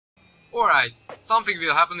Alright, something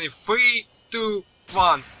will happen in 3, 2,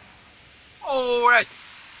 1. Alright.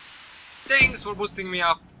 Thanks for boosting me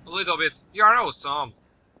up a little bit. You are awesome.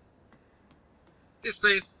 This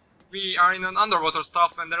place, we are in an underwater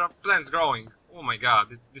stuff and there are plants growing. Oh my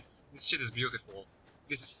god, this shit is beautiful.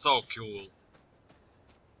 This is so cool.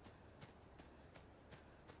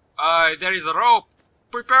 There is a rope.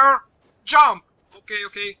 Prepare, jump. Okay,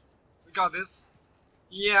 we got this.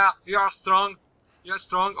 Yeah, you are strong. You are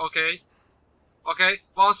strong. Okay,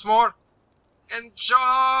 once more. And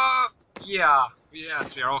jump. Yeah,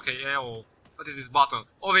 yes, we are okay. Oh, what is this button?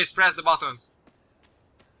 Always press the buttons.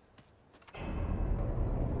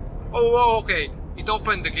 Oh, okay. It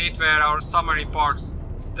opened the gate where our submarine parks.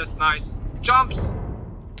 That's nice. Jumps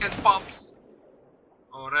and pumps.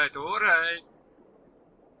 Alright.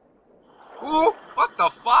 Ooh, what the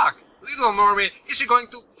fuck? Little mermaid, is she going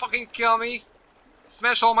to fucking kill me?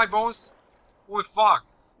 Smash all my bones? Oh fuck.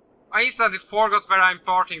 I instantly forgot where I'm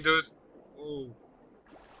parking, dude. Ooh.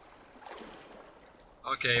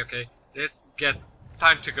 Okay. Let's get...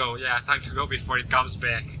 time to go. Yeah, time to go before it comes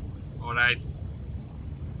back. Alright.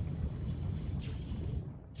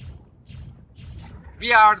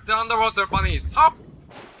 We are the underwater bunnies. Hop!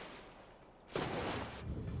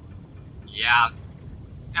 Yeah.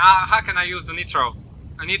 How can I use the nitro?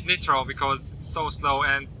 I need nitro because it's so slow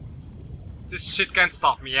and this shit can't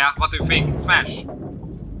stop me, yeah? What do you think? Smash!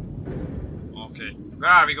 Okay. Where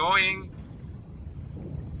are we going?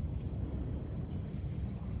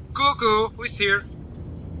 Cuckoo! Who is here?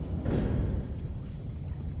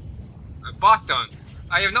 A button.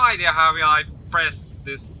 I have no idea how will I press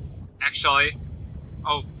this actually.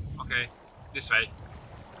 Oh, okay. This way.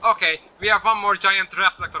 Okay, we have one more giant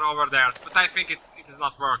reflector over there, but I think it is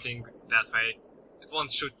not working that way. It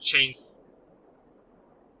won't shoot chains.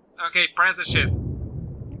 Okay, press the shit.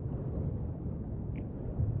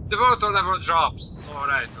 The water level drops.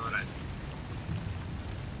 Alright.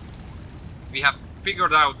 We have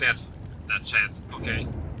figured out that shit. Okay.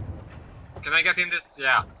 Can I get in this?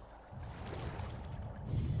 Yeah.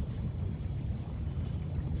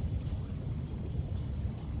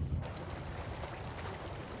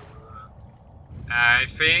 I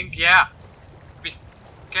think, yeah. We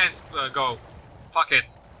can't go. Fuck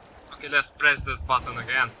it. Okay, let's press this button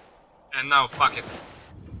again. And now, fuck it.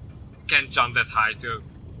 Can't jump that high too.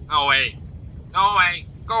 No way. No way.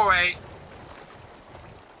 Go away.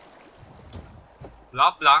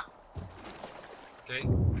 Blah blah. Okay,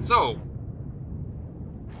 so.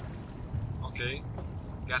 Okay.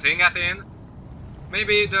 Get in.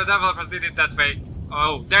 Maybe the developers did it that way.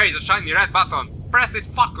 Oh, there is a shiny red button. Press it,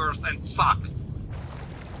 fuckers, and suck.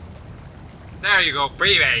 There you go,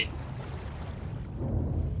 freeway.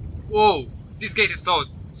 Whoa, this gate is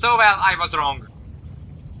closed. So well, I was wrong.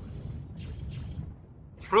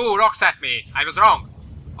 Threw rocks at me. I was wrong.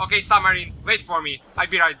 Okay, submarine, wait for me. I'll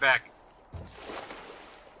be right back.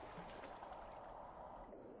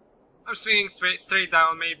 I'm swinging straight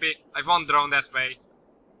down, maybe. I won't drown that way.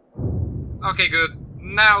 Okay, good.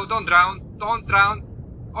 Now, don't drown. Don't drown.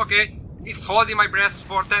 Okay, it's holding my breath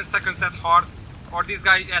for 10 seconds that hard. Or this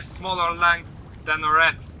guy has smaller lungs than a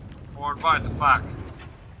rat. Or what the fuck.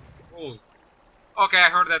 Ooh. Okay, I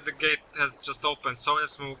heard that the gate has just opened, so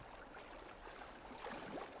let's move.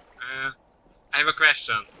 I have a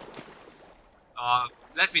question.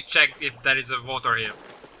 Let me check if there is a water here.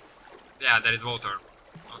 Yeah, there is water.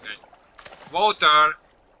 Okay. Water?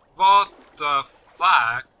 What the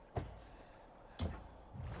fuck?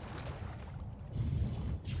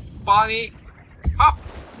 Bunny? Hop!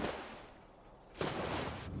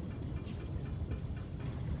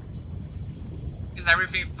 Is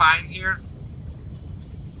everything fine here?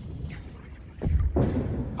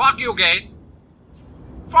 Fuck you, gate!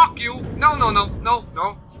 Fuck you! No.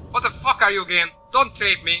 What the fuck are you again? Don't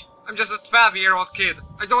trade me. I'm just a 12-year-old kid.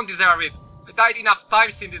 I don't deserve it. I died enough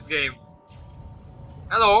times in this game.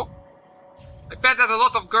 Hello? I bet that a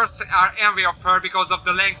lot of girls are envy of her because of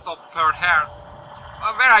the length of her hair.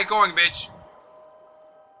 Where are you going, bitch?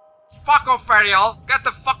 Fuck off, Ariel! Get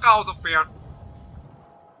the fuck out of here!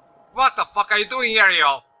 What the fuck are you doing,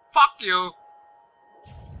 Ariel? Fuck you!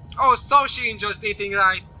 Oh, so she enjoys eating,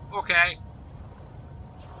 right? Okay.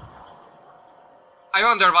 I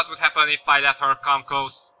wonder what would happen if I let her come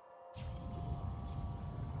close.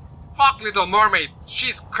 Fuck Little Mermaid!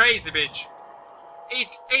 She's crazy, bitch!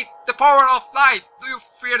 Eat! The power of light! Do you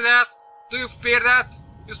fear that? Do you fear that?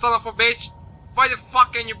 You son of a bitch! Why the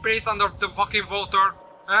fuck can you brace under the fucking water?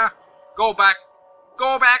 Huh? Go back!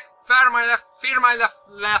 Go back! Fear my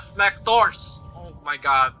left leg torch! Oh my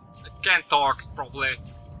god. I can't talk properly.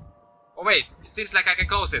 Oh wait, it seems like I can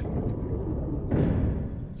close it.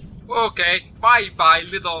 Whoa, Okay, bye bye,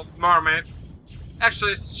 little mermaid.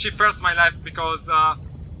 Actually, she fears my life because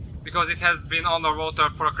it has been underwater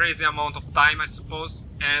for a crazy amount of time, I suppose,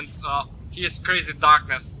 and he is crazy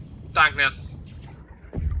darkness.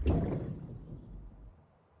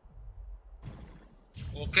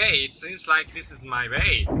 Okay, it seems like this is my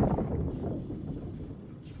way.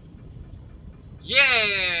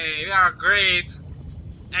 Yay, we are great,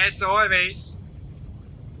 as always.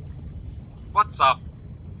 What's up?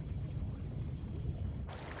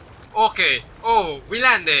 Okay, oh, we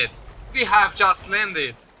landed! We have just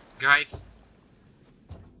landed, guys.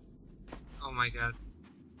 Oh my god.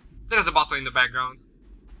 There's a bottle in the background.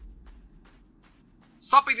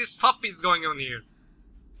 Something is going on here.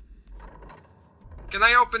 Can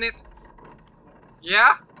I open it?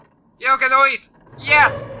 Yeah? You can do it!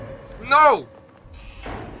 Yes! No!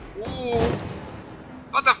 Ooh.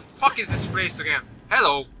 What the fuck is this place again?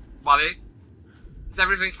 Hello, buddy. Is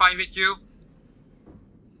everything fine with you?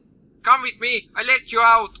 Come with me, I let you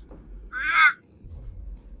out.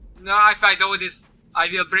 No, if I do this, I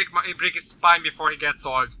will break his spine before he gets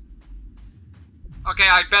old. Okay,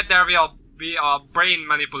 I bet there will be a brain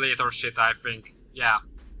manipulator shit, I think. Yeah.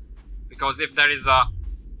 Because if there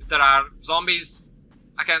are zombies,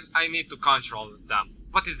 I need to control them.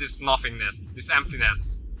 What is this nothingness, this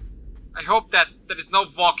emptiness? I hope that there is no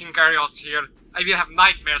walking areas here. I will have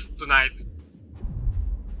nightmares tonight.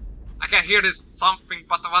 I can hear this something,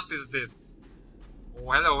 but what is this?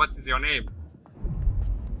 Oh, hello, what is your name?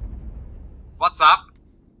 What's up?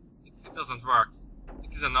 It doesn't work.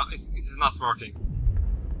 It is not working.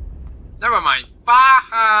 Never mind.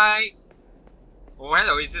 Bye! Oh,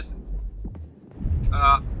 hello, is this...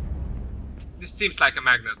 This seems like a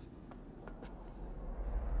magnet.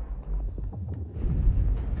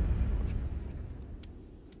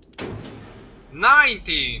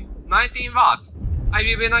 $19! 19 what? I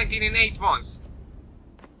will be 19 in 8 months.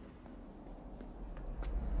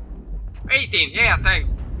 18, yeah,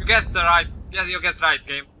 thanks. You guessed right. Yes, you guessed right,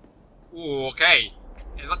 game. Ooh, okay.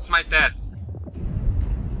 And what's my task?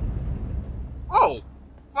 Oh!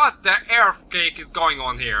 What the earth cake is going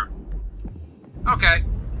on here? Okay.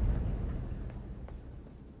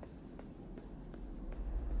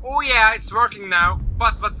 Oh yeah, it's working now.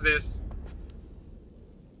 But what's this?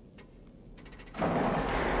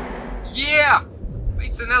 Yeah!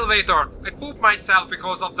 It's an elevator. I pooped myself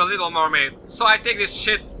because of the Little Mermaid. So I take this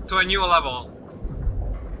shit to a new level.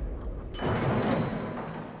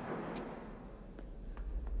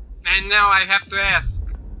 And now I have to ask,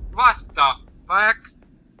 what the fuck?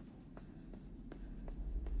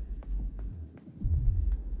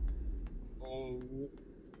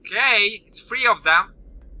 Okay, it's 3 of them.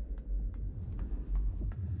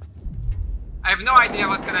 I have no idea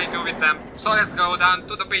what can I do with them, so let's go down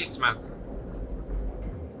to the basement.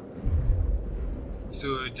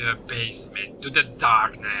 To the basement, to the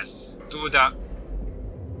darkness, to the...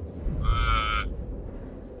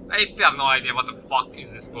 I still have no idea what the fuck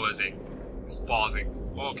is this pausing. It's pausing.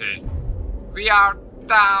 Okay. We are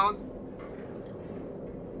down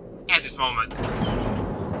at this moment.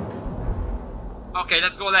 Okay,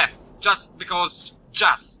 let's go left. Just because,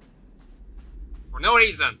 just. For no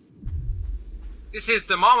reason. This is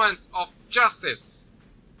the moment of justice.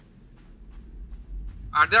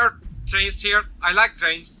 Are there trains here? I like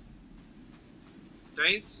trains.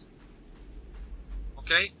 Trains?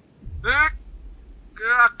 Okay.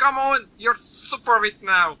 Come on! You're super weak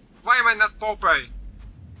now. Why am I not Popeye?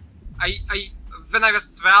 When I was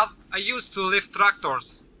 12, I used to lift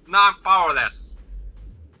tractors. Now I'm powerless.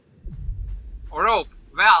 A rope.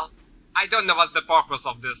 Well, I don't know what's the purpose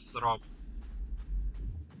of this rope.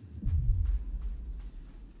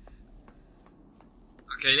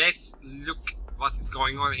 Okay, let's look what is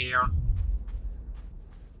going on here.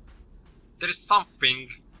 There is something.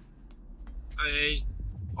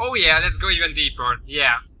 Oh yeah, let's go even deeper.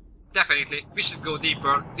 Yeah, definitely. We should go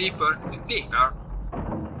deeper, deeper, and deeper.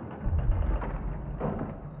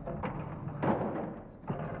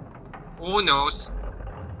 Who knows?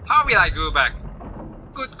 How will I go back?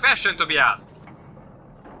 Good question to be asked.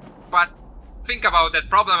 But think about that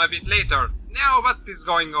problem a bit later. Now what is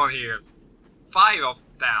going on here? 5 of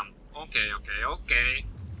them. Okay.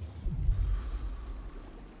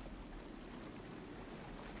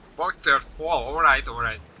 Waterfall,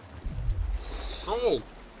 alright. So,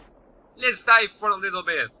 let's dive for a little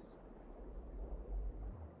bit.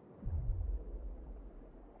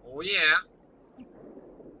 Oh yeah.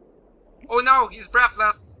 Oh no, he's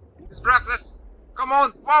breathless. Come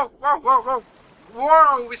on. Whoa.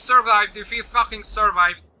 Whoa, we survived. We fucking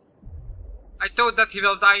survived. I thought that he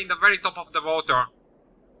will die in the very top of the water.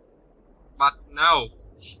 But no,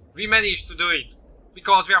 We managed to do it.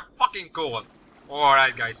 Because we are fucking cool.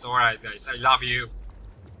 Alright guys, I love you.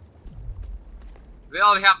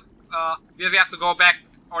 Will we have to go back,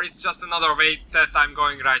 or it's just another way that I'm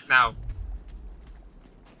going right now?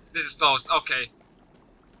 This is closed, okay.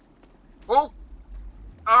 Oh!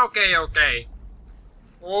 Okay.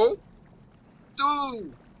 Oh!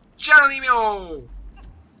 Two! Geronimo!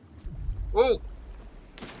 Oh!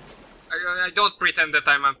 I don't pretend that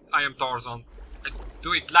I am Tarzan. I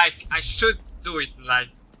do it like I should do it, like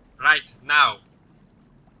right now.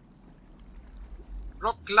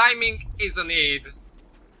 Rock climbing is a need.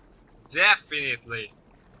 Definitely.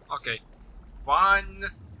 Okay. 1,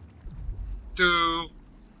 2,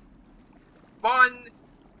 1,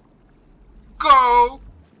 go!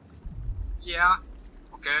 Yeah.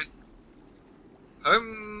 Okay.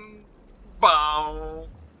 Bow.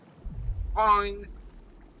 Fine.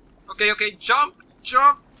 Okay, jump.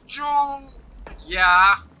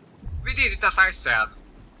 Yeah. We did it as I said.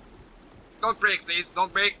 Don't break, please.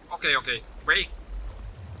 Don't break. Okay. Break.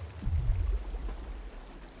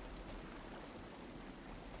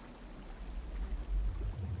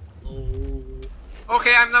 Oh.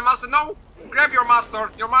 Okay, I'm the master. No! Grab your master.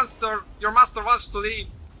 Your master wants to leave.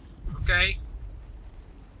 Okay.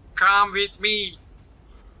 Come with me.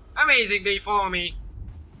 Amazing, they follow me.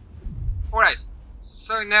 Alright.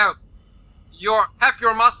 So now, help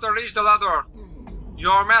your master reach the ladder.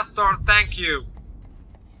 Your master, thank you.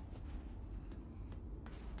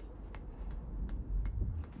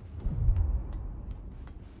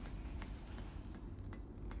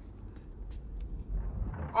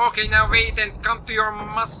 Okay, now wait and come to your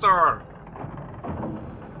master.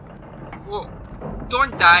 Oh,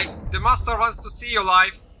 don't die. The master wants to see you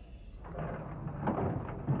alive.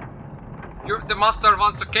 The master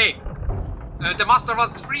wants a cake. The master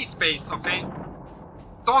wants free space, okay?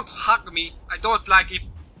 Don't hug me. I don't like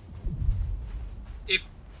if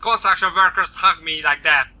construction workers hug me like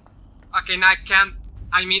that. Okay, now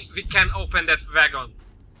we can open that wagon.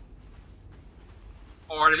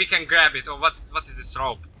 Or we can grab it. Or what is this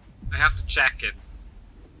rope? I have to check it.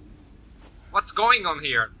 What's going on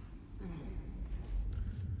here?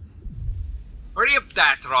 Rip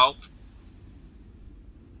that rope.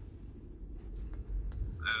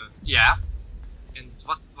 Yeah. And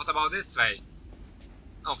what about this way?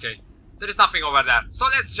 Okay. There is nothing over there. So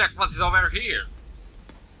let's check what is over here.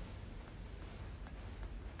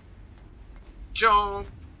 Jump.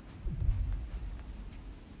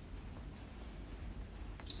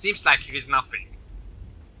 Seems like here is nothing.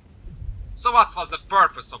 So what was the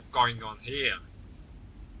purpose of going on here?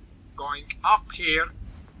 Going up here.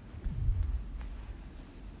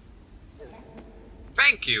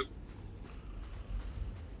 Thank you.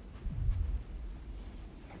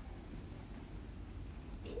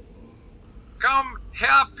 Come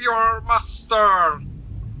help your master.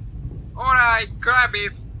 Alright, grab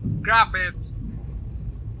it.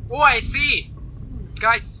 Oh, I see.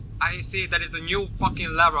 Guys, I see there is a new fucking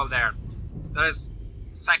level there. There is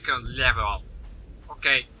second level.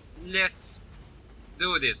 Okay, let's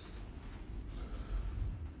do this.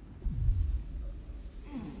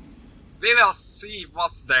 We will see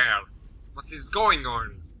what's there. What is going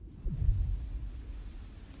on.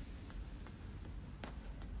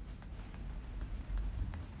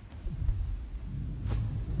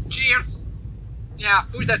 Cheers! Yeah,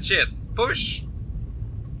 push that shit. Push!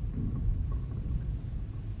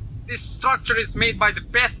 This structure is made by the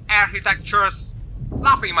best architectures.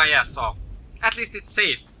 Laughing my ass off. At least it's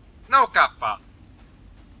safe. No kappa.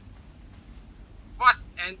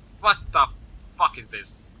 What the fuck is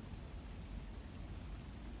this?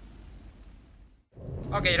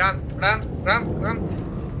 Okay, run. Run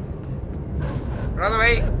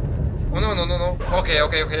away. Oh no. Okay.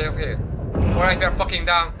 Alright, we are fucking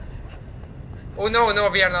down. Oh no,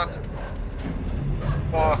 we are not.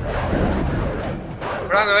 Fuck.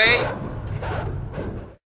 Run away.